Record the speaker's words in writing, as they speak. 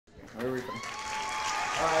Here we go.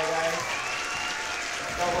 Alright guys,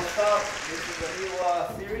 so what's up? This is a new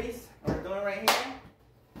series we're doing right here.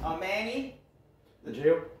 I'm Manny. The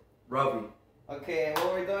jail? Ravi. Okay, and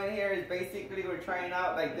what we're doing here is basically we're trying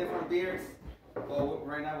out like different beers. Well,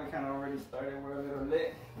 right now we kind of already started, we're a little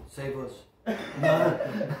lit. Save us.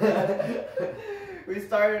 We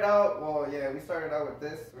started out with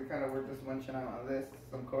this. We kind of were just munching out on this.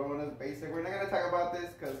 Some Coronas basic. We're not going to talk about this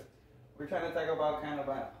because we're trying to talk about kind of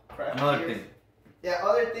craft Another beers. thing. Yeah,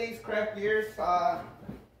 other things, craft beers.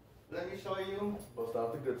 Let me show you. Bust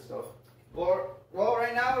out the good stuff. Well,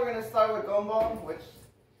 right now we're going to start with Gumbo, which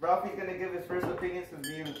Ralphie's going to give his first opinion since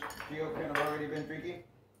me and Gio kind of already been drinking.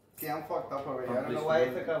 See, I'm fucked up already. I don't know why I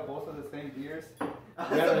took out both of the same beers.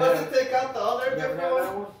 I was supposed to take out the other different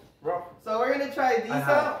ones. So we're going to try these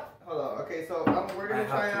out. Hold on. Okay, so we're going to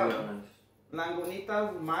try out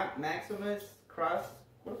Lagunitas Maximus Cross.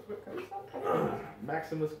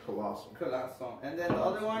 Maximus Colossal. Colossal. And then the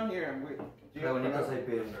other one here. Lagunitas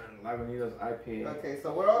IPA. Lagunitas IPA. Okay,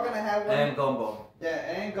 so we're all going to have one. And Gumbo.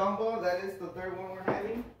 Yeah, and Gumbo. That is the third one we're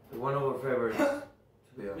having. One of our favorites, to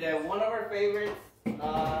be honest. Yeah, one of our favorites.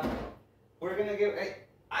 We're going to give... Hey,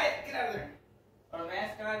 get out of there. Our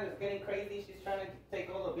mascot is getting crazy. She's trying to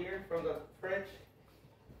take all the beer from the fridge.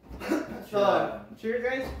 So, cheers,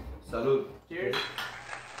 guys. Salud. Cheers.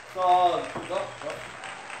 So, go.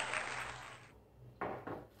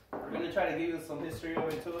 We're going to try to give you some history of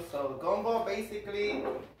it too. So, Gumbo basically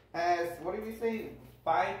has, what did we say?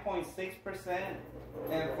 5.6%.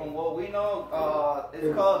 And from what we know,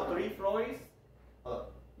 it's called 3 Floyds.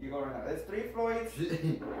 You go right now. It's 3 Floyds.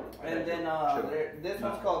 And then this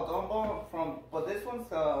one's called Gumbo. But this one's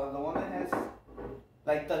the one that has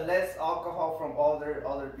like the less alcohol from all their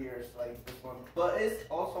other beers, like this one. But it's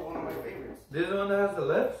also one of my favorites. This is the one that has the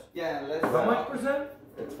less? Yeah, less. How much percent?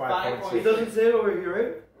 It's 5.6. It doesn't say it over here,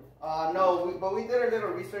 right? No, but we did a little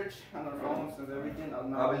research on our phones and everything. I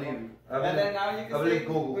believe you. And then now you can see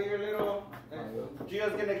Google. with your little.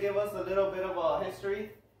 Gio's gonna give us a little bit of a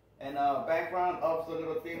history and background of the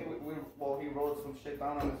little thing. Well, he wrote some shit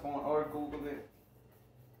down on his phone or Googled it.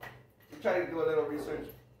 We try to do a little research.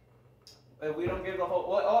 But we don't give the whole.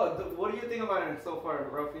 What do you think about it so far,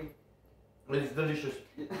 Ruffy? It's delicious.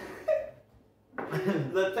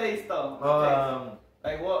 The taste, though.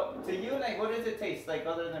 Like what to you? Like what does it taste like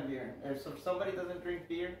other than beer? Or if somebody doesn't drink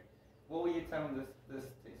beer, what would you tell them this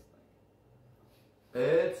tastes like?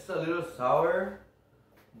 It's a little sour,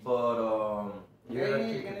 but you gotta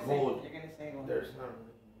drink it cold. You're gonna say There's not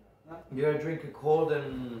really. You gotta drink it cold,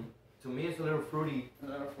 and to me it's a little fruity. A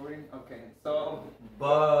little fruity. Okay, so.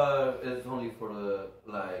 But it's only for the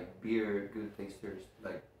like beer good tasters,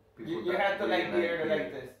 like people. You have to like beer to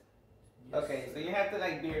like this. Yes. Okay, so you have to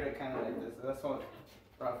like beer to kind of like this. That's what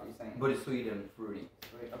Rafi's saying. But it's sweet and fruity.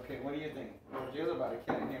 Sweet. Okay, what do you think? Gio's about to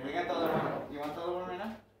kill it here. We got the other one. You want the other one right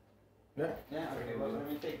now? Yeah. Yeah. Okay. Well, let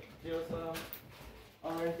me take Gio's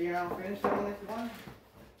other beer. I'll finish that one if you want.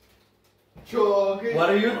 Sure. What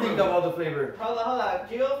do you think about the flavor? Hold on.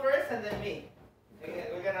 Gio first and then me.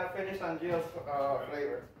 We're gonna finish on Gio's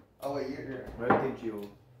flavor. Oh wait, you're. I think you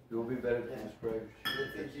will be better to describe.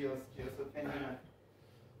 Let's see Gio's opinion.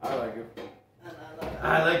 I like it.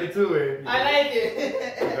 I like it too, eh? I like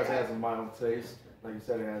it. Because it has a mild taste. Like you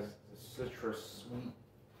said, it has a citrus sweet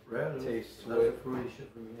taste to That's a it. fruity shit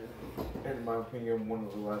for me. Yeah. And in my opinion, one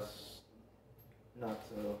of the less not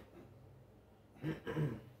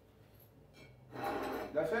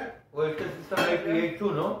That's it? Well, because it's an IPA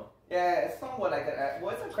too, no? Yeah, it's somewhat like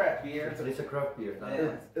what's a craft beer? It's a craft beer.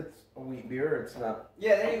 it's a wheat beer. It's not.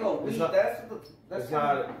 Yeah, there you go. Wheat. Not, that's it's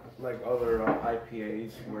not like other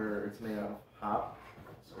IPAs where it's made out of hop.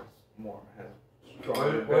 So it's more has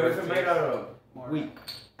stronger. Where is it made out of? Wheat.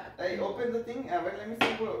 Hey, open the thing. Let me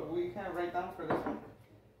see what we can write down for this one.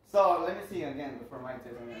 So let me see again before my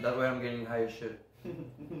tasting. That's why I'm getting high as shit.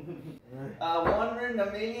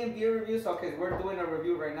 1,000,000 beer reviews. Okay, we're doing a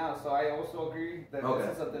review right now, so I also agree that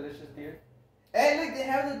this is a delicious beer. And look, they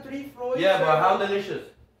have the 3 Floyds. Yeah, but how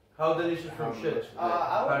delicious? How delicious from shit?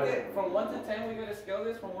 I would get from 1 to 10. We gotta scale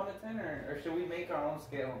this from 1 to 10, or should we make our own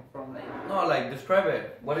scale from like? No, like describe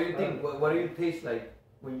it. What do you think? What do you taste like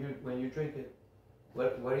when you drink it?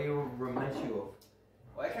 What do you reminds you of?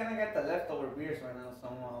 Well, I kind of got the leftover beers right now, so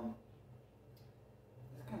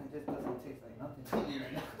this kind of just doesn't taste like nothing to me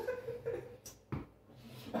right now.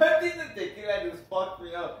 I think the tequila just fucked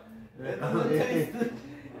me up. It doesn't taste.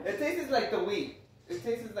 It tastes like the wheat. It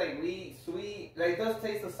tastes like wheat, sweet. Like it does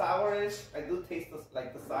taste the sourish. I do taste the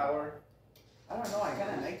sour. I don't know. I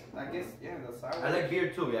kind of like. I guess yeah, the sour. I like beer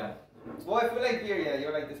too. Yeah. Well, if you like beer, yeah,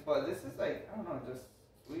 you're like this. But this is like I don't know, just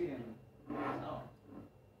sweet and I don't know.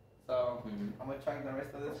 So I'm gonna try the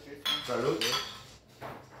rest of this. Cheers. Salud.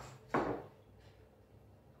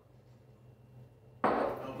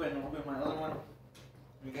 Open my other one.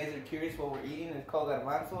 You guys are curious what we're eating? It's called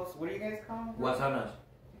garbanzos. What do you guys call them? Guasanas.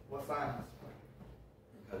 Wasanas.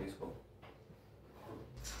 Jalisco.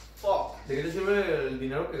 Fuck. ¿De qué te sirve el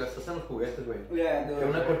dinero que gastaste en los juguetes, güey? Yeah, Que dude.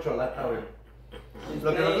 una corcholata, güey.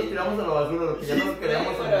 Lo que nosotros tiramos a la basura, lo que ya no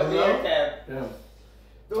queríamos a ningún lado. Yeah.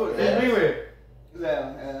 Dude, Es mi, güey.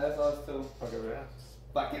 yeah, that's us too. Fucking rats.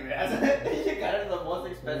 Fucking rats. You got it the most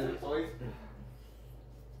expensive toys.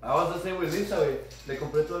 I was the same with Lisa, güey. Le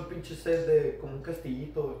compré todo el pinche set de como un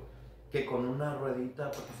castillito, güey. Que con una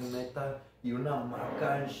ruedita para que se meta y una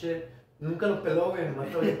hamaca and shit. Nunca lo peló, güey. Nomás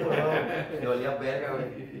estaba bien colgado. Le valía verga,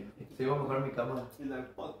 güey. Se iba mejor a mi cama. He's like,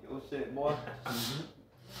 fuck your shit, boy.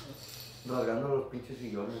 Rasgando los pinches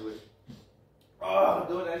sillones, güey. Oh,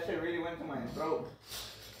 dude, that shit really went to my throat.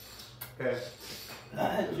 ¿Qué?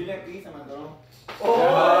 Chile aquí se me atoró.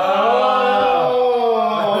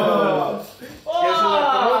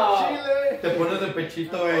 ¡Oh! Chile. Te pones de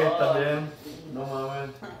pechito, güey, también. No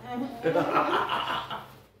mames.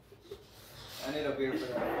 I need a beer for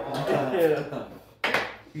that.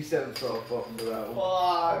 He set himself up into that one.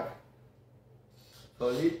 Fuck.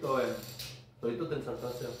 Solito, güey. Solito te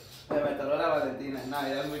ensaltaste. Se me atoró la Valentina. No,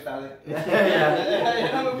 ya es muy tarde.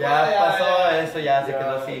 Ya pasó eso, ya se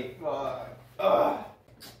quedó así. Fuck.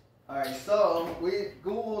 Alright, so we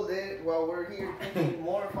Googled it while we're here drinking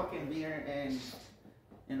more fucking beer and,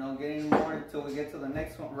 you know, getting more until we get to the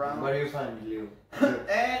next one round. What do you find, Leo?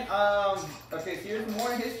 And, okay, so here's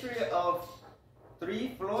more history of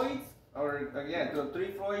Three Floyds, or, yeah, the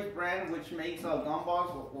Three Floyds brand, which makes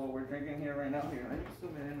gumballs, what we're drinking here right now. Here, let me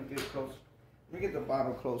zoom it in and get it close. Let me get the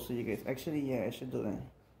bottle close so you guys, actually, yeah, I should do that.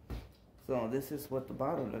 So this is what the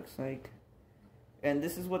bottle looks like. And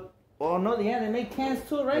this is what, oh no, yeah, they make cans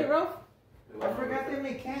too, right, Ralph? I forgot they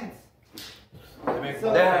make cans. They make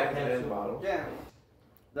So- and bottles. Yeah,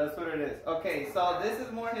 that's what it is. Okay, so this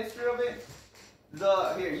is more history of it.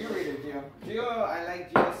 Here, you read it, Gio. Gio, I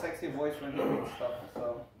like Gio's sexy voice when he reads stuff.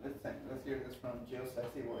 So let's hear this from Gio's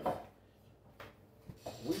sexy voice.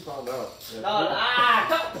 We found out. that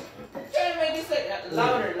Come, can't make it say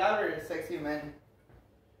louder, sexy man.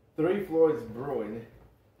 Three Floyds Brewing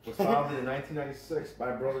was founded in 1996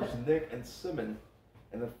 by brothers Nick and Simon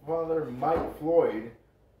and the father Mike Floyd,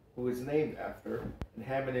 who is named after, in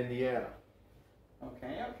Hammond, Indiana.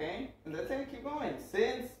 Okay, and let's keep going.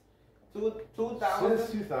 Since 2000.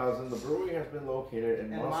 Since 2000, the brewery has been located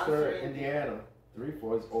in Munster, Indiana. Three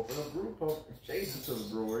Floyds opened a brew pub adjacent to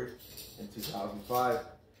the brewery in 2005.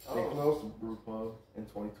 They closed the brew pub in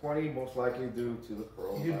 2020, most likely due to the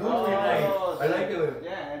coronavirus. You do really nice. I like it.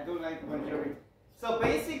 Yeah, I do like when you read. So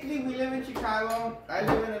basically, we live in Chicago. I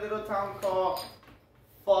live in a little town called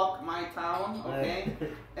Fuck My Town, okay?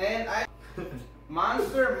 And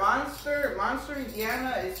Monster,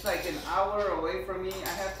 Indiana is like an hour away from me. I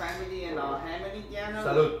have family in Hammond, Indiana.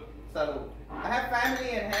 Salud. Salud. I have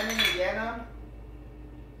family in Hammond, Indiana,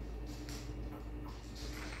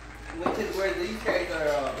 which is where these guys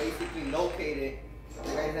are basically located.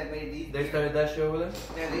 The guys that made these. They started that show over there?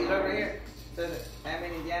 Yeah, these over here. So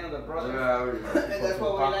Hammond, Indiana, the brothers. Yeah, And that's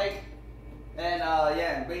what we like. And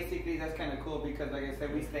yeah, basically that's kind of cool because, like I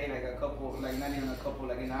said, we stay like a couple, like not even a couple,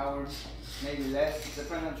 like an hour, maybe less,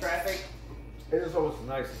 depending on traffic. It is always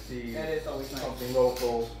nice to see It is always nice. something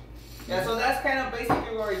local. Yeah, so that's kind of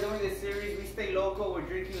basically what we're doing this series. We stay local. We're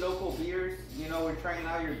drinking local beers. You know, we're trying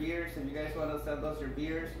out your beers. If you guys want to send us your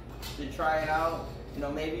beers to try it out, you know,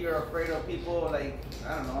 maybe you're afraid of people, like,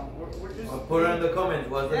 I don't know. We're just. Or put it in the comments.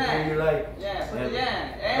 What's the beer you like? Yeah, And,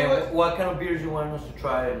 And what kind of beers you want us to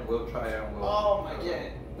try, and we'll try it. And we'll, oh my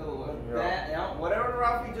god. Do that, you know, whatever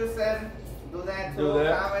Ralphie just said, do that too. Do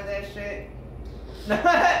that. Comment that shit.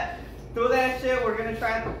 Do that shit. We're gonna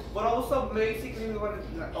try, but also basically we want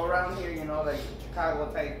to around here, you know, like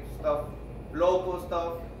Chicago type stuff, local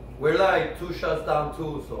stuff. We're like 2 shots down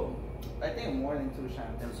too, so. I think more than 2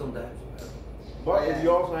 shots. And sometimes. But Yeah. if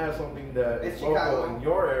you also have something that It's is local Chicago. in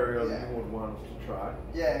your area Yeah. that you would want us to try.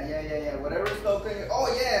 Yeah. Whatever's local.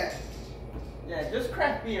 Oh yeah. Yeah, just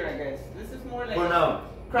craft beer, I guess. This is more like For now.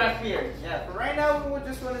 craft beer. Yeah, for right now we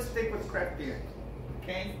just want to stick with craft beer.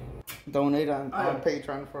 Okay. Donate on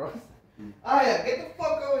Patreon for us. Oh yeah, get the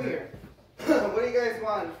fuck over here. What do you guys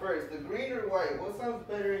want first, the green or white? What sounds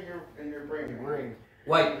better in your brain? Green.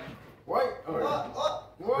 White. White? Or Rock,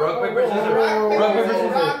 paper, scissors. Rock, paper, Rock, paper, scissors.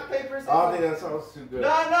 scissors. Rock, paper, scissors. I don't think that sounds too good. No,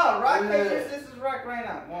 rock, Yeah. paper, scissors, rock right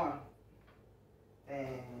now. One. And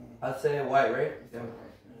I say white, right?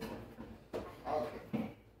 Yeah.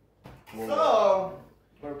 okay. So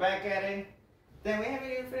we're back at it. Then we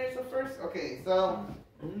haven't even finished the first. Okay, so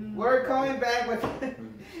we're coming back with.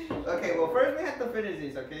 Okay, well first we have to finish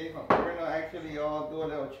these. Okay, we're gonna actually all do a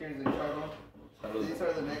little cheers and show them. These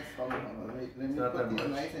are the next. Hold on. Let me put these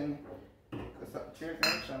nice in. Cheers,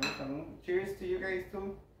 guys. Cheers to you guys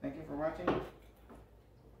too. Thank you for watching.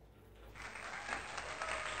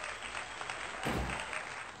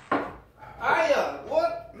 Aya,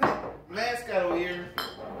 what mascot over here?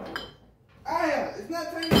 Aya, it's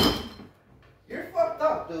not time. You're fucked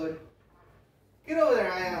up, dude. Get over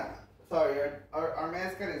there, Aya. Sorry, our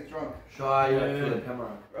mascot is drunk. Show Aya to the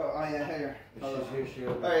camera. Oh, Aya, here. She's here.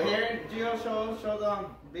 Alright, here, Gio, show the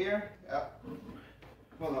beer.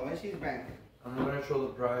 Hold on, when she's back. I'm not gonna show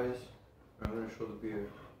the prize. I'm gonna show the beer.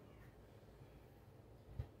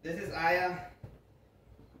 This is Aya.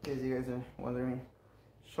 In case you guys are wondering.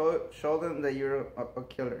 Show them that you're a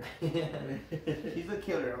killer. She's a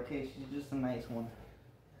killer, okay? She's just a nice one.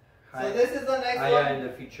 Hi. So this is the next Aya one. in the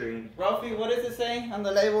featuring. Ralphie, what does it say on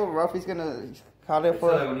the label? Ralphie's gonna call it It's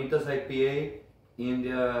for a Lagunitas IPA,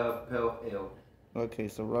 India Pale Ale. Okay,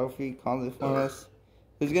 so Ralphie calls it for us.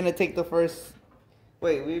 Who's gonna take the first?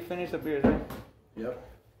 Wait, we finished the beers, right? Yep.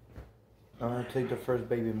 I'm gonna take the first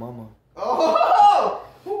baby mama. Oh!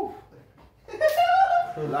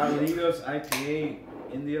 Lagunitas IPA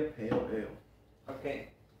India Pale Ale. Okay,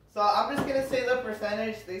 so I'm just gonna say the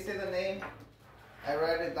percentage. They say the name. I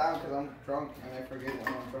write it down because I'm drunk and I forget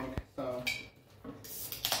when I'm drunk. So,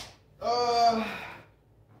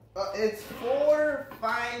 it's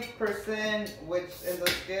 4-5%, which in the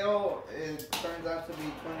scale it turns out to be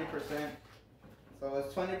 20%. So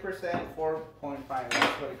it's 20%, 4.5.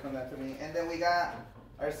 That's what it comes out to me. And then we got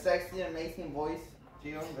our sexy, amazing voice,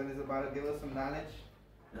 Gio, that is about to give us some knowledge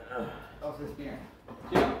of this beer.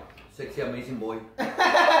 Gio. Sexy, amazing boy.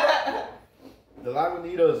 The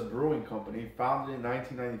Lagunitas Brewing Company, founded in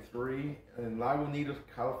 1993 in Lagunitas,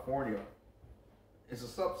 California, is a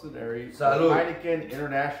subsidiary of Salud. Heineken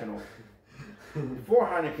International. Before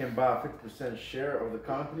Heineken bought a 50% share of the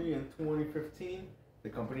company in 2015, the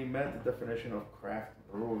company met the definition of craft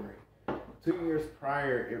brewery. 2 years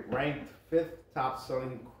prior, it ranked 5th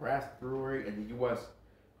top-selling craft brewery in the U.S.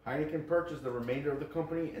 Heineken purchased the remainder of the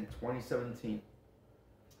company in 2017.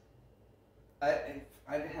 I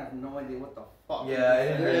have no idea what the fuck. Yeah, I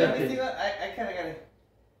didn't hear Let me that. see that. I kind of got it.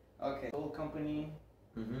 Okay. Old company.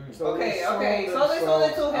 Mm-hmm. So Okay. they So they sold sold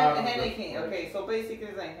it to themselves out of the- Heineken. Okay. So basically,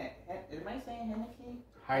 it's like, am I saying Heineken?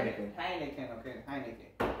 Heineken. Heineken. Okay. Heineken.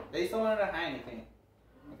 They sold it to Heineken.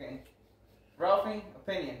 Okay. Ralphie,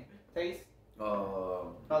 opinion, taste.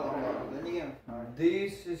 Hold on. Let me get him.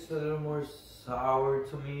 This is a little more sour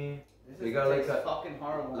to me. This They is got like tastes a- fucking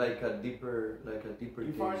horrible. Like a deeper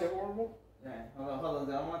You find taste. it horrible? Yeah. Hold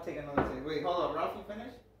on. I'm gonna take another taste. Wait. Hold on. Ralphie,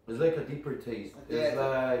 finish. It's like a deeper taste. Yeah, It's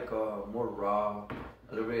like more raw.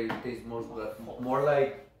 A little bit it tastes more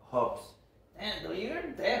like hops. Man, though, you're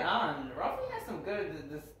dead on. Ralphie has some good.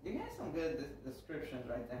 You got some good descriptions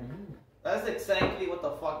right there. Mm-hmm. That's exactly what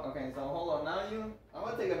the fuck. Okay, so hold on. Now I'm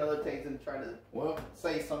gonna take another taste and try to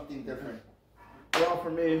say something different. Well, for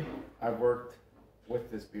me, I've worked with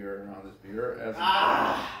this beer and on this beer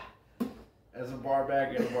as a bar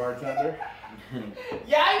back and a bartender.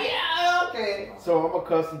 Yeah, okay. So I'm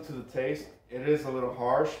accustomed to the taste. It is a little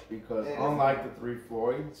harsh because unlike the Three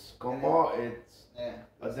Floyds Gumball, it's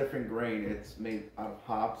a different grain. It's made out of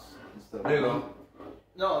hops instead of There you wheat. go.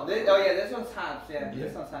 No, this one's hops. Yeah,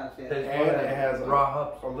 this one's hops. Yeah. Tastes And more it like has raw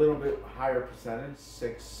hops. a little bit higher percentage,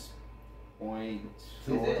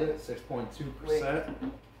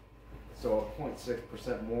 6.2%. So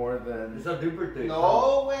 0.6% more than. It's a deeper taste.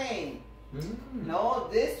 No way. Mm-hmm. No,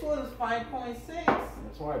 this one's 5.6,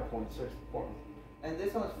 That's why 0.6. and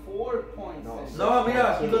this one's 4.6. No,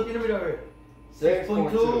 mira, aquí lo tiene, mira, a ver.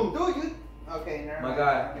 6.2. Dude, you. Okay, never My mind.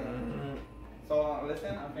 guy. Okay. Mm-hmm. So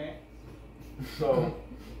listen, okay. So,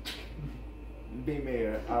 being made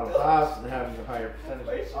out of hops and having a higher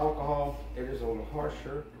percentage of alcohol, it is a little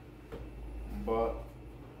harsher. But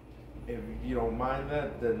if you don't mind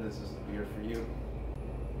that, then this is the beer for you.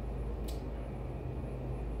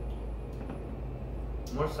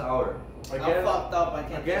 More sour. I'm fucked up. I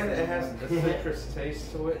can't. Again, taste it has anymore. a citrus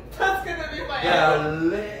taste to it. That's gonna be my Yeah, a answer.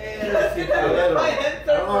 little. That's gonna be my I answer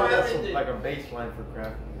don't know for if that's everything. like a baseline for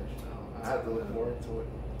craft beers. I have to look more into it.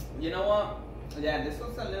 You know what? Yeah, this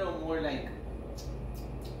one's a little more like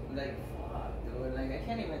fuck, dude. Like I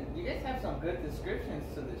can't even. You guys have some good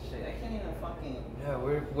descriptions to this shit. I can't even fucking. Yeah,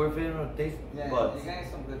 we're feeling on taste Yeah, buds. you guys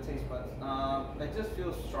have some good taste buds. It just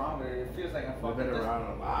feels stronger. It feels like a We've fucking. been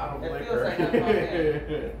around a lot of it liquor. feels like a fucking.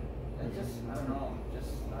 It just I don't know.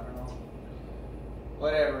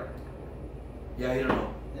 Whatever. Yeah, you don't know.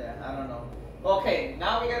 Yeah, I don't know. Okay,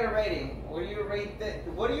 now we got a rating. What do you rate this?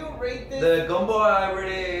 What do you rate this? The gumbo I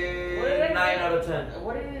rated 9 out of 10.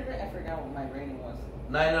 What did you rate? I forgot what my rating was.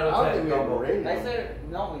 9 out of 10 gumbo. I said,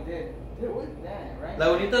 no, we did. Did we? Yeah, right? La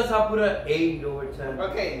bonita I put an 8 over 10.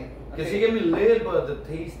 Okay. Cause she gave me lit, but the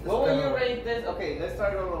taste is what will you rate this? Okay, let's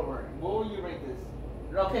start all over. What will you rate this?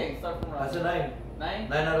 Okay, start from That's a 9. 9?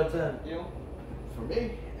 9 out of 10. You? For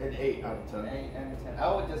me, an 8 out of 10. 8 out of 10.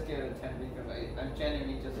 I would just give it a 10 because I'm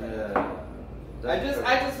genuinely just like Yeah. I just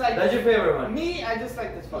like That's your favorite one? Me, I just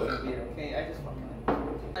like this fucking beer, okay? I just fucking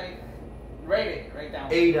like it. Rate it, right down.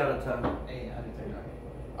 8 out of 10. 8 out of 10.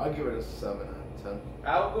 I'll give it a 7 out of 10.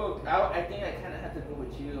 I think I kind of have to go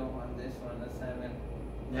with you on this one, a 7.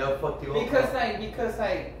 Yeah, fuck you up. Because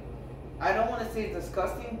I don't want to say it's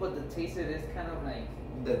disgusting, but the taste it is kind of like.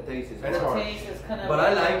 The taste is It's hard. hard. Taste is kind of. But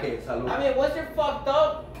I like it. Salud. I mean, once you're fucked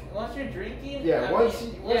up, once you're drinking. Yeah, once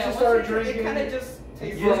you start drinking, it kind of just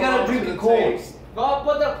tastes. You just gotta drink it cold. Well,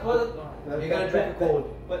 You gotta drink it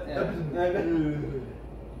cold. But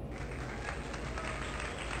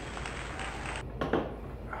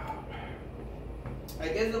I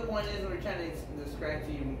guess the point is we're trying to describe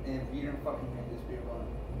to you if you don't fucking drink this beer, bro.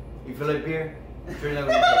 You feel like beer? Drink like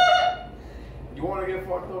beer. You want to get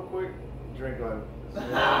fucked up quick? Drink like.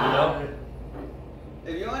 Yeah.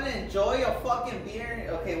 If you want to enjoy a fucking beer,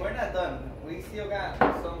 okay, we're not done. We still got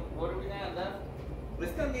some. What do we got left?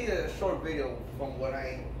 It's gonna be a short video from what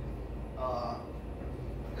I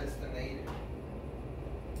estimated.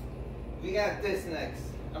 We got this next.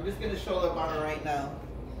 I'm just gonna show the bottle right now,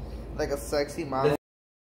 like a sexy model.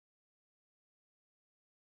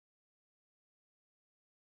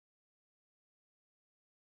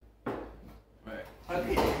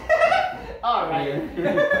 Okay. Alright.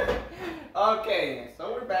 Okay,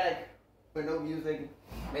 so we're back with no music.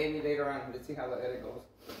 Maybe later on. Let's see how the edit goes.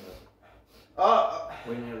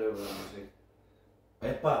 We need a little bit of music.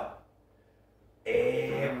 Epa.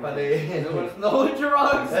 Epale. There was no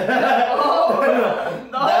drugs. Oh,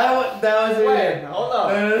 no. That was Wait, it. hold on.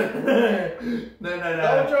 No.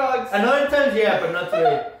 No drugs. Another times, yeah, but not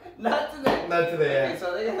today. Not today. Not today, yeah. Okay,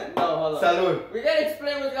 so they no, hold on. Salud. We gotta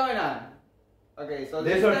explain what's going on. Okay, so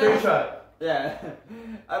This or 3 shot. Yeah,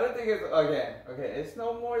 I don't think it's okay. Okay, it's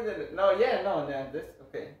no more than no. This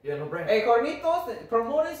okay. Yeah, no brand. Hey, Cornitos,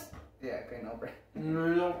 promoters. Yeah, okay, no brand.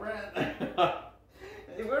 No brand.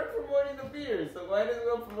 We're promoting the beer, so why does we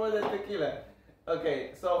promote the tequila?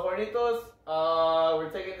 Okay, so Cornitos, we're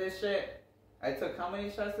taking this shit. I took how many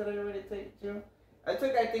shots did I already take, Joe? I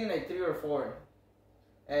took I think like 3 or 4,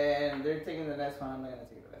 and they're taking the next one. I'm not gonna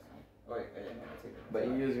take the next one. Oh, wait, I'm gonna take it. But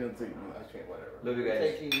you just gonna take. Okay, whatever. Love you guys.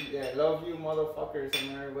 Taking, yeah, love you motherfuckers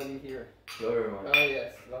and everybody here. Love everyone. Oh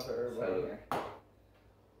yes, love everybody Salud. here.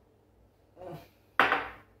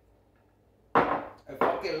 I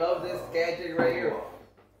fucking love this gadget right here.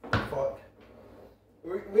 Fuck.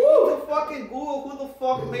 We need to fucking Google who the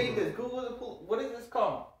fuck made this. What is this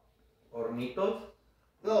called? Hornitos?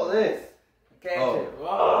 No, this gadget.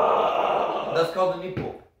 Oh. That's called the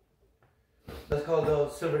nipple. That's called the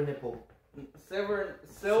silver nipple. Silver.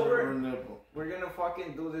 nipple. We're gonna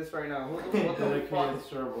fucking do this right now. What the fuck?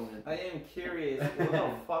 I am curious. Who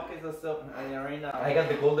the fuck is a silver? Yeah, right now. I got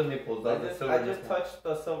the golden nipples. That's the silver I just nipple. touched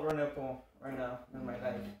the silver nipple right now in my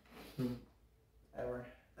life. Ever.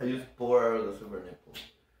 I just pour out the silver nipple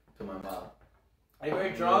to my mouth. Are you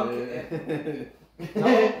very drunk?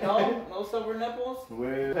 No silver nipples?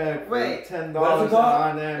 Wait, $10 What is it called?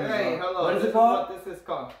 on Amazon. Wait, hold on. What is it This called? What this is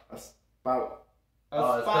called? A spout. A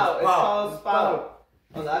Oh, spout. It's called spout.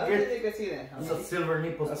 It's I don't think you can see that. It's a silver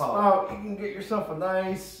nipple A spout. spout. You can get yourself a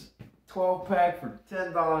nice 12-pack for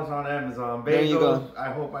 $10 on Amazon. There you go.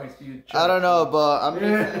 I hope I see you. I don't know, but I'm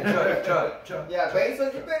Yeah. Chug. Yeah,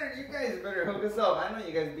 Bezos, you guys better hook us up. I know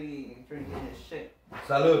you guys be drinking this shit.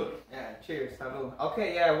 Salud. Yeah, cheers, salud.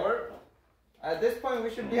 Okay, yeah, we're at this point we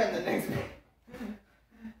should be on the next one.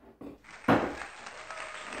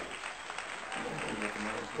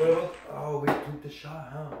 Oh, we took the shot,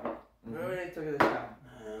 huh? We already took it shot.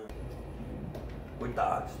 We're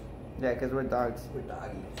dogs. Yeah, because we're dogs. We're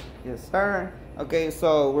doggies. Yes, sir. Okay,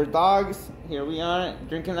 so we're dogs. Here we are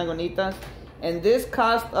drinking Lagunitas, and this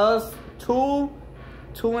cost us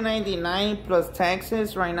 $2.99 plus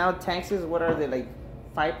taxes. Right now, taxes. What are they like?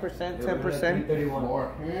 5%, 10%. 31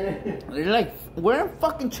 more. They're like, we're in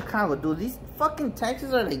fucking Chicago, dude. These fucking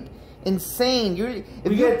taxes are like insane.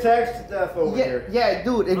 We get taxed to death over here. Yeah,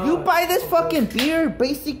 dude. If you buy this fucking beer,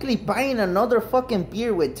 basically buying another fucking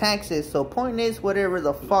beer with taxes. So point is, whatever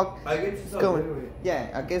the fuck I guess it's going. Yeah,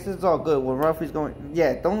 I guess it's all good. When Ruffy's going,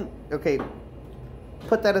 yeah, don't. Okay,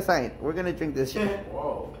 put that aside. We're gonna drink this shit.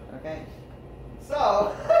 Whoa. Okay.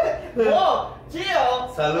 So, whoa,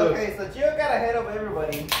 Gio. Salud. Okay, so Gio got ahead of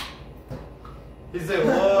everybody. He said,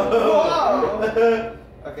 whoa.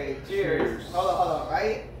 Okay, cheers. Hold on.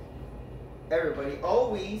 Right? Everybody,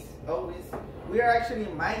 always, we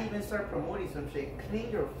might even start promoting some shit.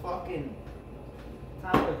 Clean your fucking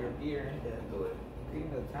top of your beer. Yeah, do it. Clean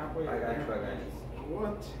the top of your I got beer. you.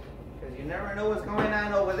 What? Because you never know what's going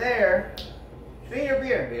on over there. Clean your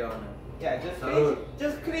beer. Be on it. Yeah,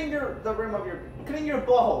 just clean the rim of clean your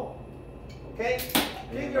butthole. Okay?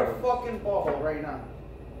 Clean your fucking butthole right now.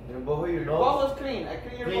 Your butthole, your nose. Butthole's clean. I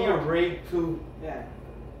clean your Clean butthole. your rape too. Yeah.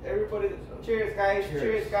 Everybody, cheers, guys.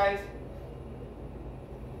 Cheers, guys.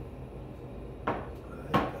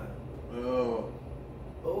 Oh.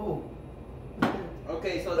 Oh.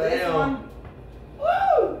 Okay, so Damn. this one.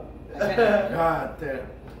 Woo! God damn.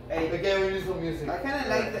 Hey, Okay, we need some music. I kind of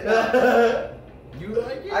like that. You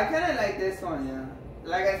like it? I kind of like this one, yeah.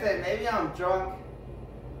 Like I said, maybe I'm drunk.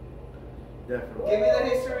 Definitely. Give me the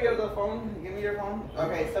history of the phone. Give me your phone.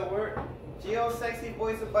 Okay, so we're Geo Sexy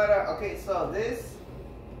Voice about okay, so this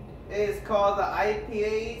is called the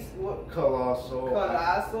IPA's Colossal.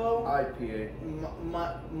 Colossal IPA.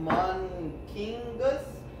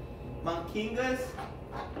 Monkingus.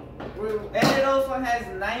 And it also has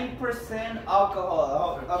 9%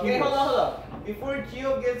 alcohol. Okay, hold on. Before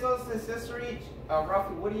Gio gives us his history,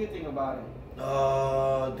 Rafi, what do you think about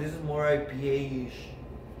it? This is more IPA-ish.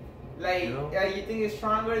 Like, You know? you think it's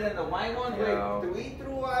stronger than the white one? Yeah. Like, do we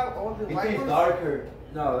throw out all the It white tastes ones? darker.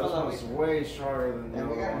 No, this Hold on, one's way stronger than the And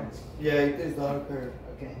we other got- ones. Yeah, it tastes darker.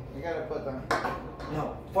 Okay, we gotta put them.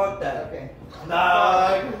 No, fuck that. Okay.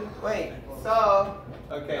 Nah. Wait, so,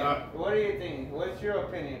 okay, Uh, what do you think? What's your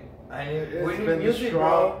opinion? I need. It's We need been the music,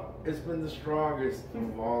 bro. It's been the strongest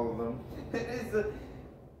of all of them.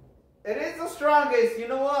 It is the strongest. You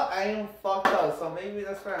know what? I am fucked up, so maybe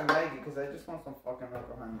that's why I like it, because I just want some fucking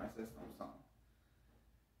alcohol in my system. So.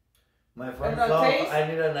 My phone's And the off. taste? I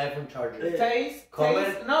need an iPhone charger. Taste? Comment.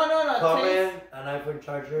 Taste? No, Comment taste. an iPhone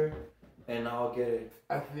charger, and I'll get it.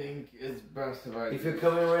 I think it's best if I. If you're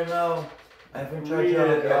coming right now, iPhone read charger,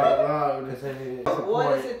 I'll it get out it. loud. Because I need it.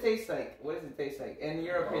 What does it taste like? What does it taste like? In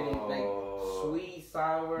your opinion, like sweet,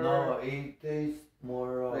 sour? No, it tastes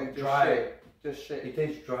more like just dry. shit. Just shit. It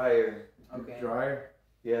tastes drier. Okay. Drier.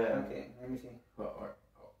 Yeah. Okay, let me see.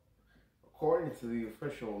 According to the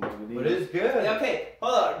official, But it's good. Yeah, okay,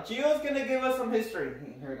 hold on. Gio's gonna give us some history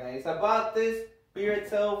here, guys, about this beer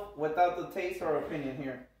itself without the taste or opinion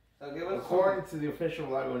here. So give us according to the official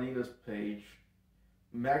Lagunitas page,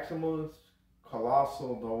 Maximus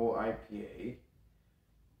Colossal Double IPA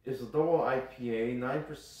is a double IPA,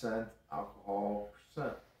 9% alcohol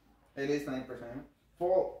percent. It is 9%.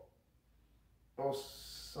 Full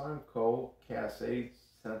Simcoe Cascade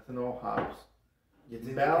Sentinel hops. You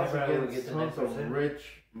think Balance the camera will against get the tons of 9%? rich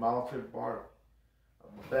malted barley.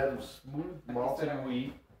 A bed of smooth malted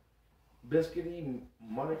wheat, biscuity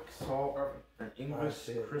Munich salt, and English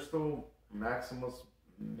shit. Crystal Maximus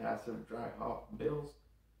massive dry hop bills,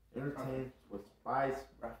 entertained with spice,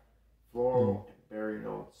 floral, and berry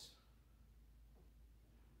notes.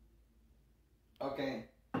 Okay.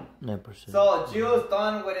 9%. So Gio's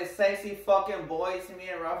done with his sexy fucking boys. Me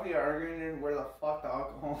and Rafi are arguing where the fuck the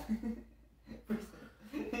alcohol.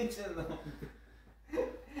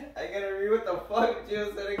 I gotta read what the fuck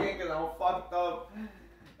Gio said again because I'm fucked up.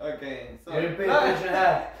 Okay, so You didn't pay attention,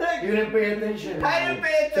 huh? You didn't pay attention. I didn't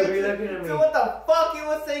pay So be looking attention at me. to what the fuck he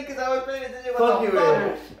was saying because I was paying attention. Fuck What you, the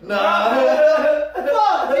man. fuck? Nah.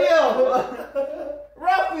 Fuck Gio.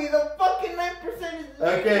 Rafi, the fucking 9% is.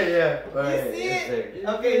 Okay, yeah. Alright, You see yes, it? sir.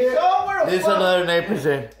 Okay, show where the This is fuck. another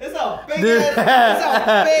 9%. It's a big ass. It's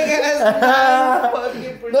a big ass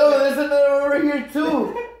 9%. No, there's another over here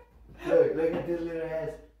too. Look at this little ass.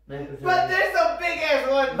 9%. But there's a big ass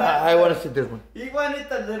one. I want to see this one. He wanted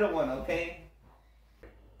the little one, okay?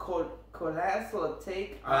 Colossal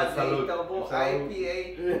take on a salud. double Salud.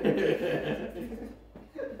 IPA.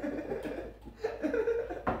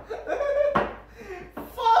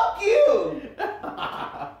 Fuck you!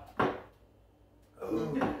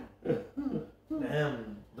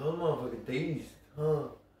 Damn, those motherfucking taste, huh?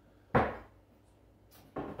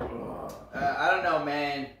 I don't know,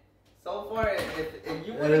 man. So far, if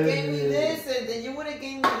you would have gave me this and then you would have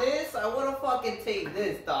gave me this, I would have fucking take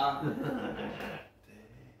this, dog.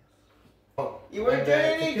 You were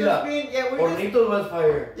generally just being, Hornitos was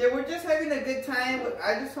fire. we're just having a good time.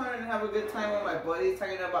 I just wanted to have a good time with my buddies,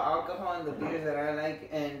 talking about alcohol and the beers that I like.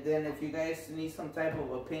 And then if you guys need some type of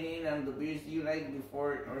opinion on the beers you like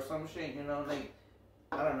before or some shit, you know, like,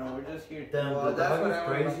 I don't know, we're just here. Damn, Well, the that's dog what is I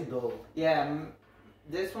wanna crazy though. Yeah,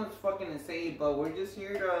 this one's fucking insane, but we're just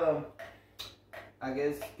here to I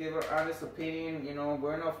guess give our honest opinion. You know,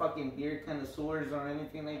 we're not fucking beer connoisseurs or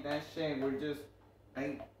anything like that shit. We're just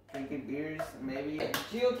like drinking beers. Maybe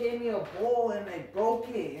Gio gave me a bowl and I broke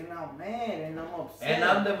it, and I'm mad and I'm upset. And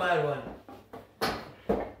I'm the mad one.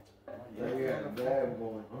 Yeah, bad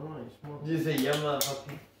boy. Oh, you smoke. You say, yeah,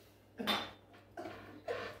 motherfucker.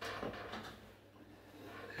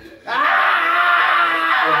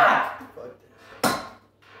 Ah! Fuck this.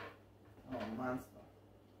 Oh, monster.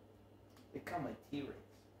 They call my T-Rex.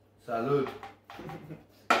 Salud.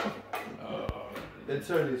 It's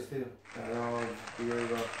early still. I don't beer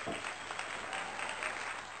it up.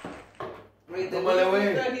 Wait, Come on,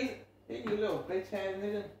 away. Hey, you little bitch ass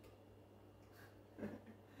nigga.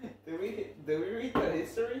 Did we read the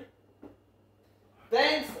history?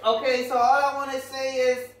 Thanks. Okay, so all I want to say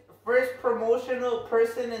is first promotional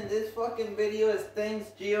person in this fucking video is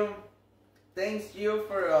thanks Gio. Thanks Gio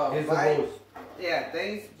for buying. Yeah,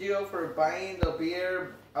 thanks Gio for buying the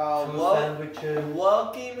beer. Two sandwiches.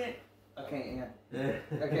 Welcome. Okay, yeah.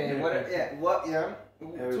 Okay, what? Yeah, what? Yeah.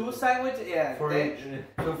 Two sandwiches. Yeah. For each.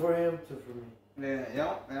 Two for him, two for me.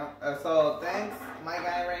 Yeah. So thanks, my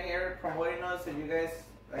guy right here promoting us. And you guys.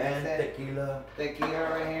 Like And I said, tequila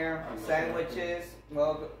right here, sandwiches.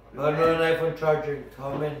 Well, an iPhone charger.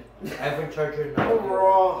 Comment. iPhone charger.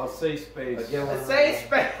 Overall, a safe space. A safe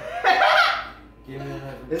space. Give me an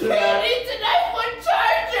iPhone. Isn't Kid that? needs an iPhone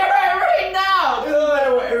charger right now. Isn't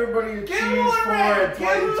that what everybody Give achieves him one for right- in give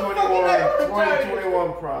him a 2021? fucking iPhone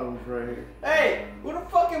 2021 problems right here. Hey, who the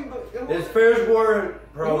fucking? It's first word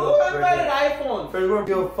problem. Who invented iPhone? First word,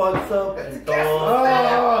 Gio fucks up It's and a gas throws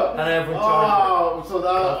Oh, an iPhone charger. oh, so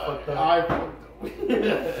that iPhone.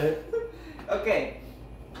 Okay,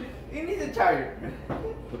 he needs a charger.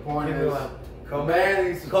 The point Give me is, one. the man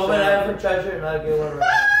needs to Comment charge. iPhone charger and I'll get one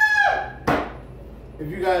right If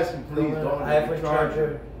you guys can please now. don't iPhone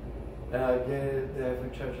charger. And I'll get the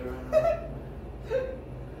iPhone charger right now.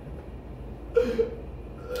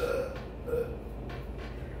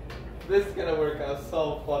 This is gonna work out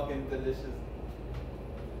so fucking delicious.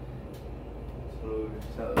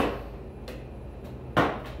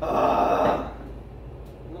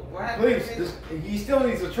 What happened? Please, he still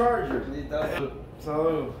needs a charger. He does.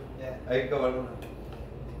 So, Yeah. Ahí acabamos.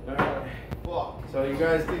 alright. Fuck. So you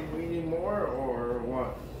guys think we need more or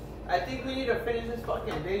what? I think we need to finish this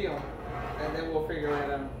fucking video, and then we'll figure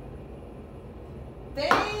it out.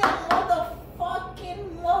 Damn,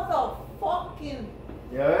 motherfucking.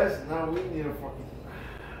 Yes, now we need a fucking.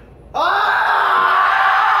 Ah!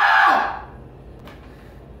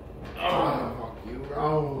 Oh, fuck you.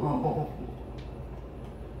 Oh.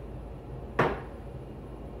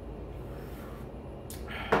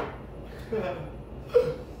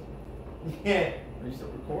 Yeah. Are you still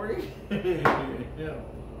recording? Yeah.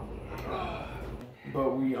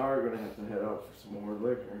 But we are gonna have to head out for some more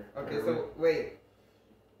liquor. Okay, so wait.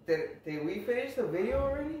 Did we finish the video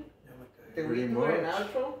already? Did we Pretty do an much.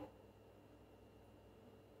 outro?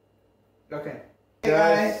 Okay. Hey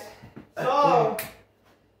Guys. guys. So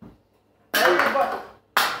everybody,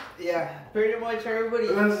 yeah, pretty much everybody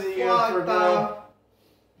Let's see you guys for fucked now. up.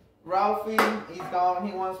 Ralphie, he's gone.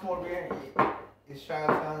 He wants more beer. His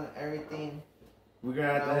shotgun, everything. We're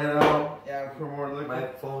gonna have to head out Yeah. for more My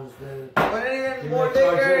liquor. phone's dead. But even Give more me a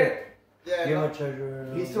charger. liquor. Yeah. Give no- my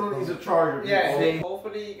charger. He still needs a charger. Yeah, people.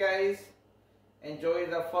 hopefully you guys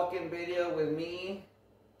enjoyed the fucking video with me,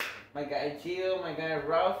 my guy Gio, my guy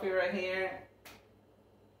Ralphie right here.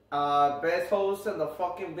 Best host in the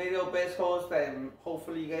fucking video, best host, and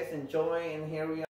hopefully you guys enjoy, and here we are.